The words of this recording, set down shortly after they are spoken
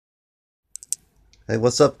Hey,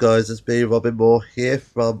 what's up, guys? It's me, Robin Moore, here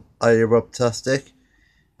from I Am Robtastic,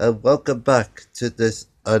 and welcome back to this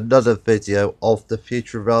another video of the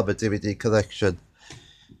Futurama DVD collection.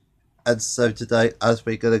 And so today, as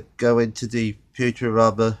we're gonna go into the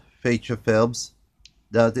Futurama feature films,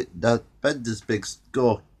 now Bender's Big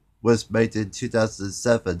Score was made in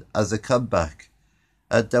 2007 as a comeback,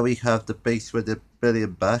 and then we have The Beast with a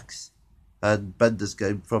Billion Backs and Bender's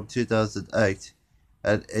Game from 2008,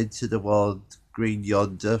 and Into the Wild Green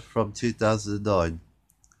Yonder from 2009,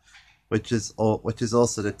 which is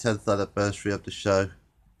also the 10th anniversary of the show.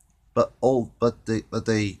 The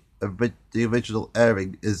original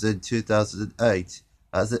airing is in 2008,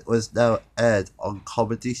 as it was now aired on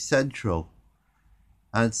Comedy Central.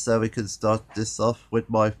 And so we can start this off with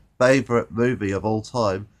my favourite movie of all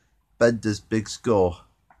time, Bender's Big Score.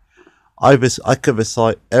 I can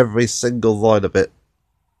recite every single line of it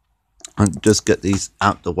and just get these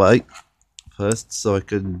out the way first so I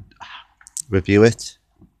can review it.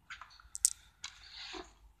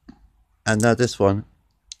 And now this one,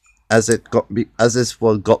 as this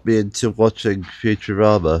one got me into watching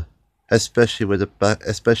Futurama, especially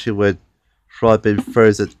when Fry been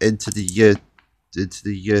frozen into the year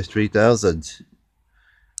 3000.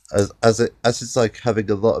 As it's like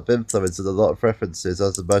having a lot of influence and a lot of references.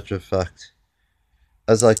 As a matter of fact,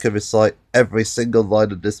 as I can recite every single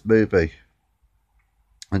line of this movie,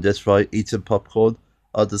 and just Fry eating popcorn,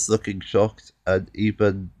 others looking shocked, and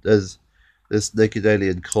even there's this naked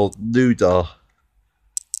alien called Nudar,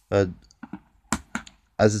 and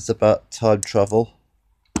as it's about time travel,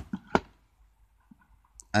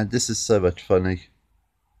 and this is so much funny.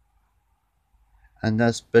 And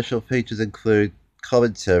now special features include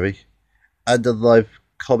commentary and a live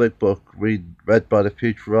comic book read by the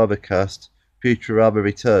Futurama cast, Futurama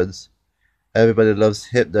Returns. Everybody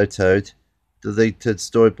loves Hypnotoad, deleted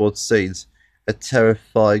storyboard scenes, a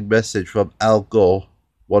terrifying message from Al Gore,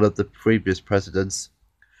 one of the previous presidents,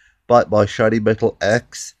 Bite My Shiny Metal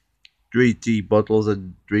X, 3D models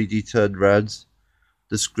and 3D turnarounds,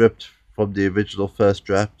 the script from the original first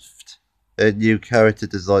draft, and new character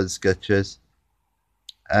design sketches,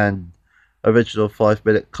 and original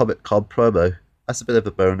 5-minute Comic Con promo. That's a bit of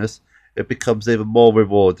a bonus. It becomes even more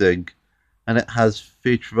rewarding, and it has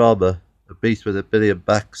Futurama, a Beast with a Billion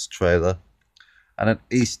Backs trailer, and an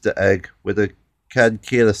Easter egg with a Can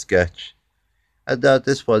sketch. And now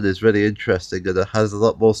this one is really interesting, and it has a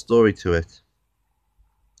lot more story to it,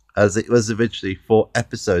 as it was originally 4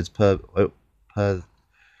 episodes per 4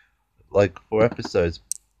 episodes,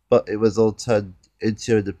 but it was all turned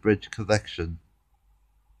into an abridged collection.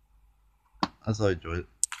 As I enjoy it,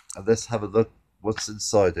 and let's have a look what's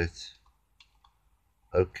inside it.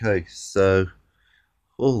 Okay, so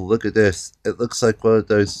look at this. It looks like one of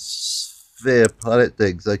those sphere planet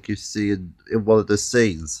things like you see in one of the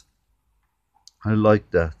scenes. I like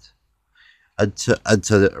that. And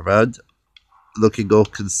turn it around, looking all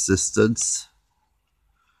consistent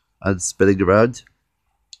and spinning around.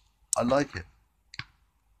 I like it.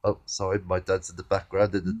 Oh, sorry, my dad's in the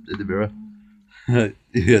background in the mirror.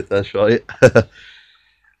 Yeah, that's right.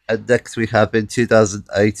 And next we have in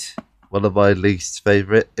 2008, one of my least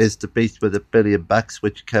favourite is The Beast with a Billion Backs,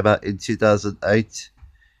 which came out in 2008.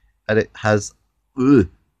 And it has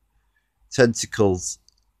tentacles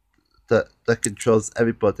that controls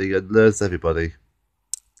everybody and lures everybody.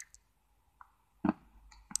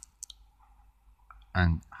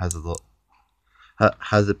 And has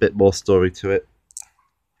a bit more story to it.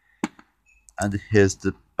 And here's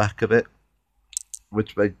the back of it,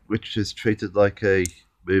 which is treated like a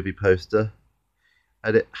movie poster,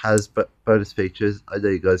 and it has bonus features. I know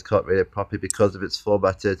you guys can't read it properly because of its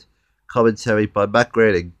formatted. Commentary by Matt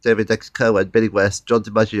Groening, David X. Cohen, Billy West, John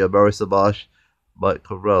DiMaggio, Marissa Marsh,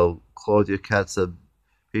 Michael Rowe, Claudia Katz,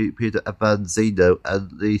 Peter Avanzino,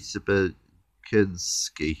 and Lisa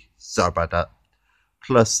Berkinski. Sorry about that.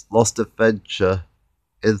 Plus Lost Adventure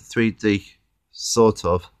in 3D, sort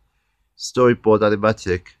of. Storyboard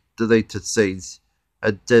animatic, deleted scenes,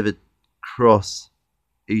 and David Cross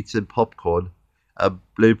eating popcorn, and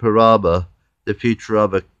Blooperama, the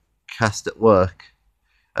Futurama cast at work,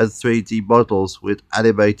 and 3D models with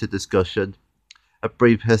animated discussion, a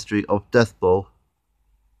brief history of Deathball,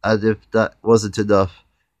 and if that wasn't enough,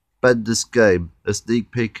 Bender's Game, a sneak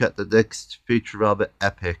peek at the next Futurama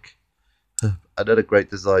epic. Another great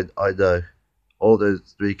design, I know. All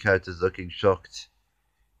those 3 characters looking shocked.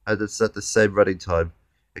 And it's at the same running time.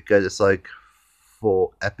 Again, it's like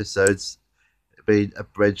 4 episodes being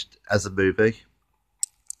abridged as a movie.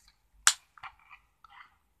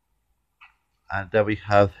 And then we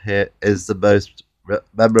have here is the most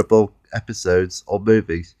memorable episodes or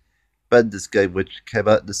movies. Bender's Game, which came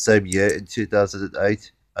out in the same year in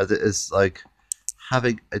 2008, and it is like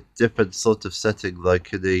having a different sort of setting,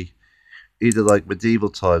 like in the either like medieval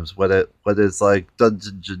times when it's like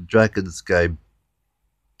Dungeons and Dragons game.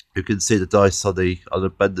 You can see the dice on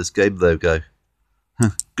the Bender's Game logo.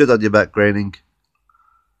 Good on you, Matt Groening.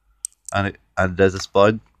 And there's a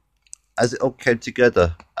spine. As it all came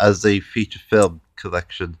together as a feature film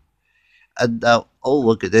collection. And now, oh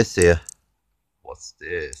look at this here. What's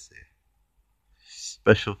this here?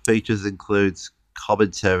 Special features includes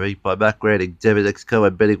commentary by Matt Groening, David X.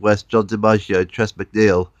 Cohen, Benny West, John DiMaggio, Tress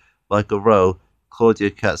MacNeille, Michael Rowe, Claudia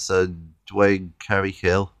Katz, and Dwayne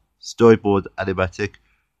Carey-Hill. Storyboard animatic,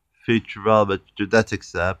 Futurama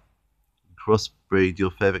genetics app, crossbreed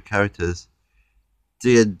your favorite characters,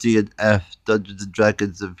 D&D and F, Dungeons and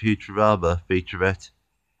Dragons and Futurama featurette,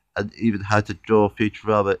 and even how to draw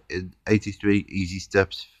Futurama in 83 easy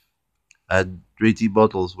steps, and 3D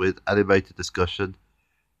models with animated discussion,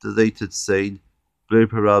 deleted scene,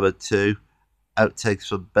 Blooperama 2, outtakes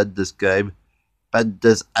from Bender's Game,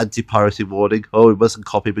 Bender's anti-piracy warning. Oh, we mustn't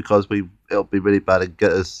copy because it'll be really bad and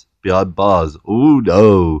get us behind bars. Ooh,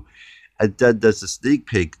 no. And then there's a sneak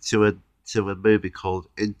peek to a movie called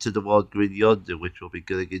Into the Wild Green Yonder, which we'll be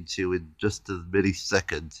getting into in just a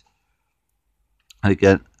millisecond. And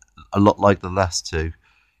again, a lot like the last two.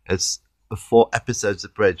 It's 4 episodes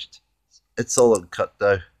abridged. It's all uncut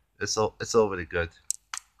though. It's all really good.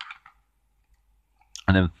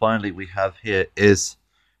 And then finally we have here is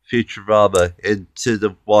Futurama Into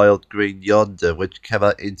the Wild Green Yonder, which came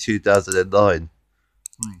out in 2009.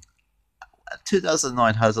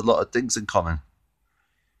 2009 has a lot of things in common.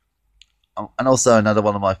 And also another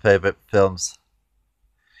one of my favourite films.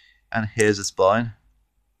 And here's a spine.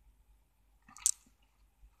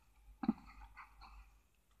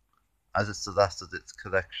 As it's the last of its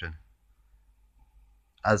collection.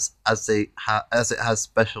 As it has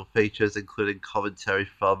special features including commentary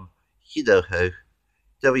from you know who.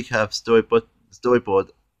 Then we have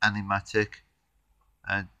storyboard animatic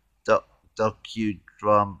and docudrama,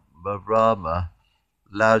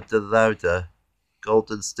 Louder Louder,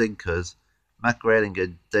 Golden Stinkers, Matt Groening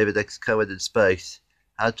and David X. Cohen in space,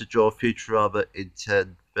 how to draw Futurama in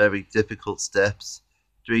 10 very difficult steps,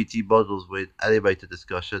 3D models with animated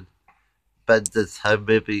discussion, Bender's Home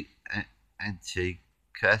Movie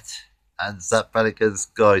Etiquette, and Zach Brannigan's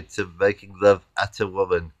Guide to Making Love at a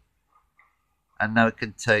Woman. And now it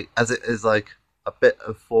can take, as it is like a bit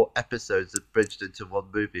of 4 episodes abridged into one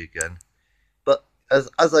movie again. But as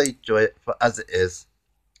I enjoy it for as it is,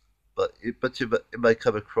 but you may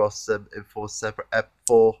come across them in 4 separate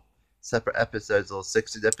episodes or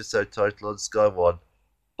 16 episode title on Sky One.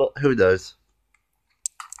 But who knows?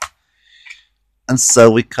 And so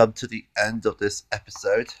we come to the end of this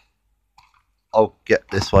episode. I'll get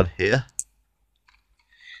this one here.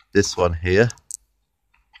 This one here.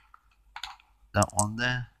 That one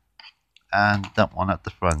there. And that one at the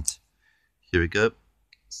front. Here we go.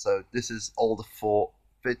 So this is all the 4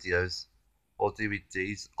 videos or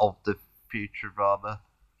DVDs of the Futurama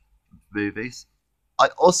movies. I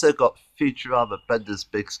also got Futurama Bender's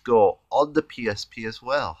Big Score on the PSP as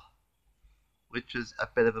well, which is a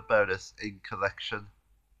bit of a bonus in collection.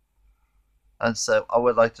 And so I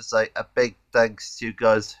would like to say a big thanks to you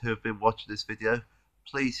guys who have been watching this video.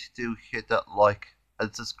 Please do hit that like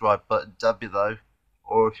and subscribe button down below,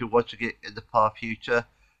 or if you're watching it in the far future,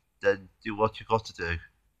 then do what you got to do,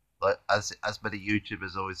 like as many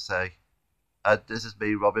YouTubers always say. And this is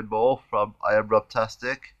me, Robin Moore from I Am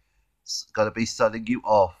Robtastic. Gonna be signing you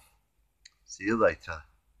off. See you later.